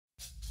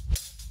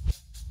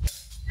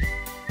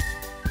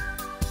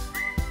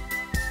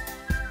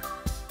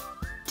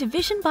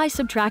Division by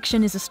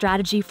subtraction is a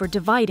strategy for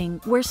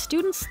dividing where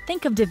students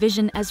think of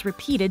division as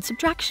repeated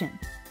subtraction.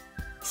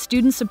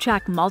 Students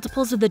subtract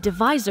multiples of the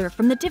divisor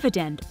from the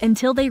dividend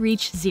until they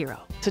reach 0.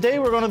 Today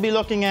we're going to be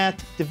looking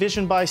at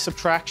division by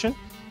subtraction.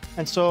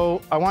 And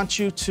so I want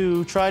you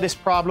to try this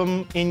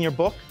problem in your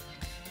book.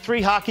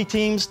 3 hockey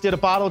teams did a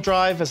bottle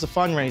drive as a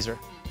fundraiser.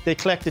 They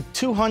collected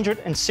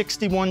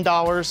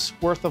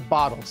 $261 worth of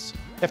bottles.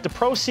 If the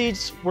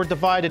proceeds were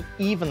divided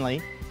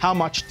evenly, how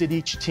much did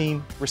each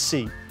team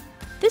receive?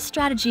 This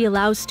strategy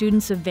allows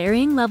students of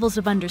varying levels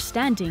of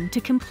understanding to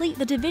complete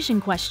the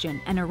division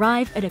question and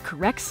arrive at a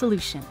correct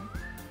solution.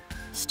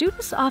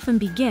 Students often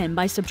begin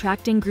by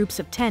subtracting groups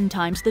of 10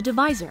 times the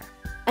divisor,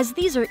 as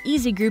these are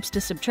easy groups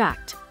to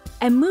subtract,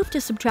 and move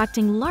to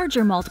subtracting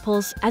larger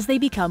multiples as they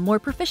become more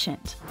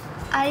proficient.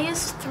 I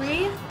used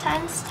 3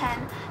 times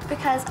 10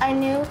 because I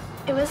knew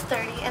it was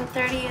 30, and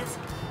 30 is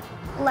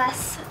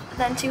less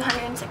than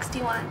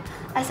 261.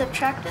 I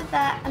subtracted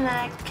that, and then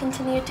I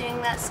continued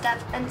doing that step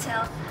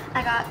until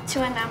I got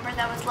to a number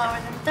that was lower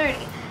than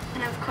 30.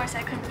 And of course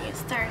I couldn't use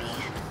 30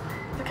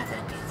 because it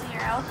would be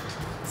 0.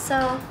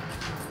 So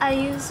I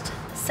used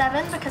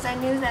 7 because I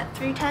knew that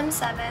 3 times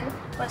 7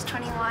 was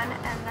 21,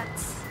 and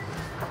that's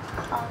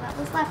all that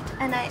was left.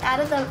 And I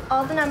added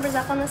all the numbers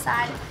up on the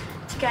side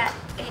to get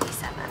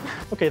 87.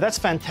 Okay, that's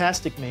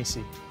fantastic,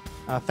 Macy.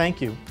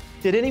 Thank you.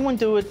 Did anyone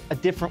do it a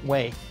different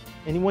way?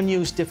 Anyone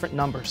use different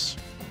numbers?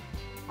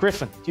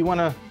 Griffin, do you want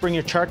to bring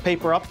your chart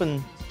paper up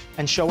and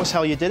show us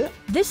how you did it?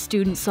 This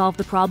student solved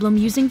the problem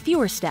using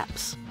fewer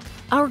steps.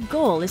 Our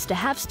goal is to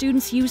have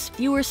students use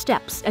fewer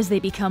steps as they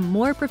become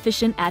more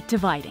proficient at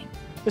dividing.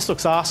 This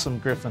looks awesome,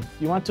 Griffin. Do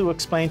you want to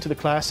explain to the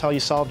class how you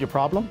solved your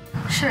problem?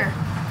 Sure.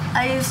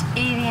 I used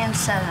 80 and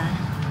 7.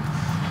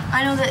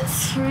 I know that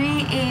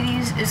 3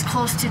 80s is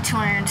close to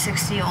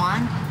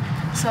 261,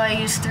 so I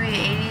used 3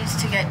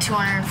 80s to get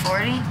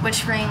 240,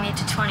 which bring me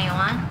to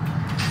 21.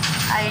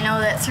 I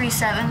know that 3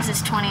 7s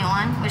is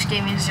 21, which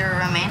gave me 0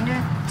 remainder,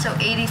 so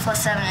 80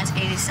 plus 7 is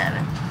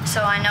 87.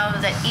 So I know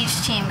that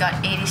each team got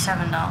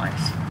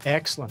 $87.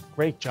 Excellent,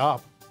 great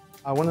job.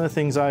 One of the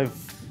things I've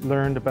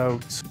learned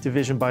about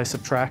division by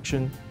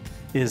subtraction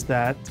is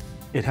that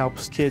it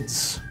helps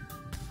kids,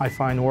 I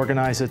find,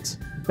 organize it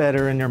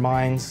better in their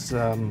minds,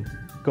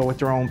 go at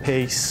their own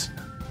pace,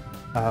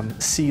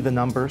 see the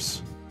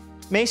numbers.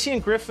 Macy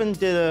and Griffin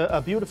did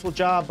a beautiful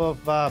job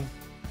of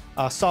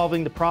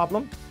solving the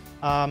problem.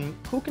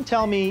 Who can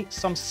tell me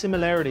some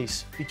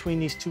similarities between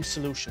these two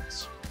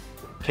solutions?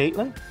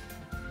 Caitlin?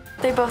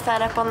 They both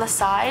add up on the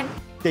side.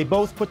 They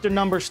both put their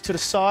numbers to the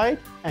side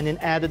and then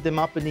added them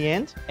up in the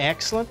end.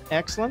 Excellent,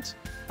 excellent.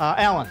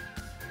 Alan?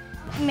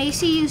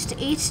 Macy used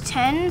 8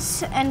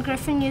 10s and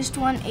Griffin used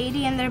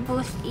 180, and they're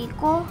both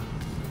equal.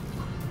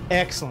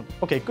 Excellent.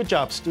 Okay, good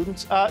job,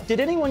 students. Did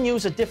anyone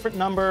use a different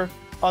number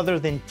other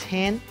than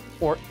 10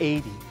 or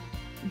 80?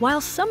 While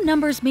some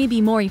numbers may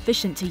be more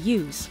efficient to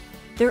use,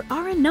 there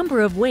are a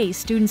number of ways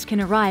students can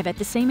arrive at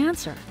the same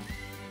answer.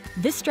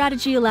 This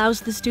strategy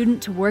allows the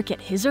student to work at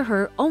his or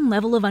her own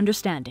level of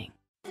understanding.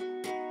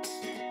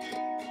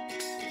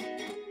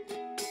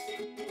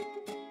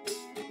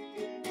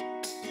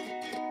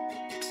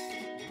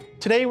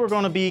 Today we're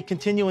going to be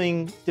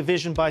continuing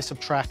division by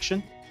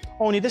subtraction,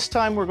 only this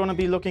time we're going to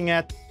be looking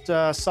at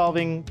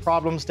solving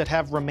problems that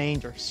have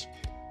remainders.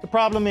 The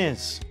problem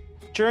is,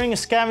 during a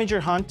scavenger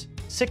hunt,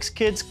 6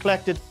 kids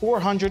collected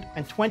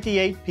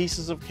 428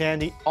 pieces of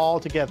candy all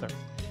together.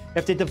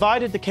 If they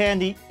divided the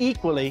candy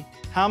equally,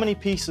 how many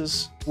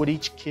pieces would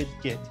each kid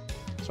get?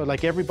 So I'd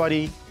like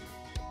everybody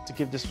to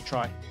give this a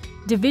try.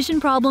 Division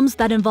problems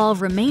that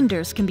involve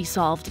remainders can be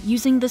solved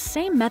using the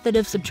same method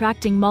of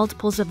subtracting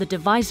multiples of the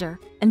divisor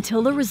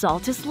until the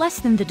result is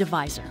less than the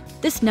divisor.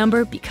 This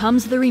number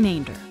becomes the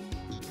remainder.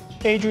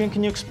 Adrian,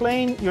 can you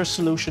explain your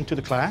solution to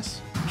the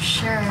class?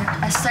 Sure.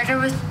 I started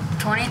with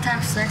 20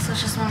 times 6,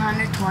 which is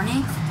 120,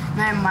 and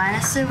I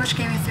minused it, which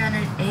gave me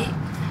 308,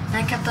 and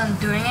I kept on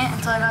doing it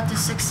until I got to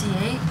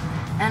 68,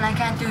 and I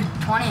can't do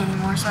 20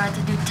 anymore, so I had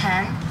to do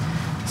 10.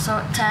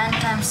 So 10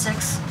 times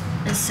 6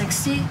 is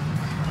 60,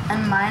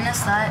 and minus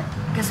that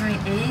gives me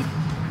 8,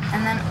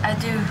 and then I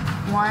do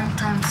 1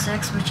 times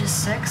 6, which is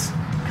 6,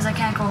 because I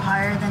can't go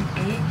higher than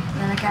 8,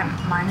 and then I can't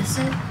minus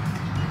it.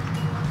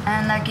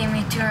 And that gave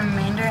me 2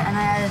 remainder, and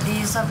I added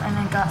these up, and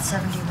I got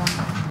 71.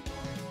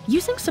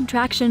 Using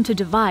subtraction to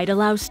divide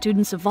allows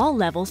students of all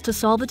levels to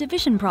solve a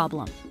division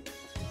problem.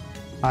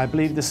 I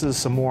believe this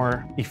is a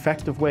more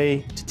effective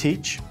way to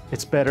teach.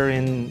 It's better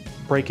in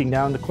breaking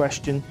down the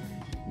question,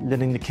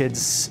 letting the kids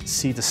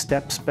see the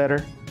steps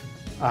better.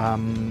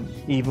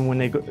 Even when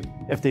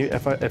if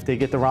they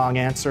get the wrong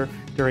answer,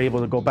 they're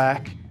able to go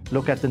back,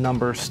 look at the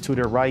numbers to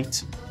their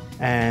right,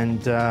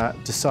 and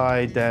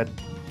decide that,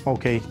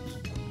 okay,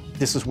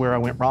 this is where I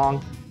went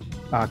wrong.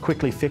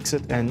 Quickly fix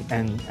it and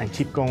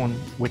keep going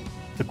with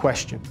the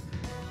question.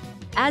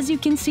 As you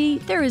can see,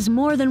 there is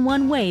more than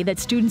one way that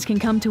students can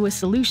come to a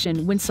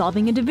solution when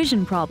solving a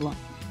division problem.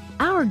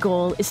 Our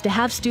goal is to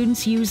have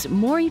students use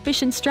more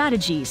efficient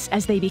strategies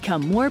as they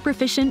become more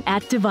proficient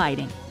at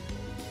dividing.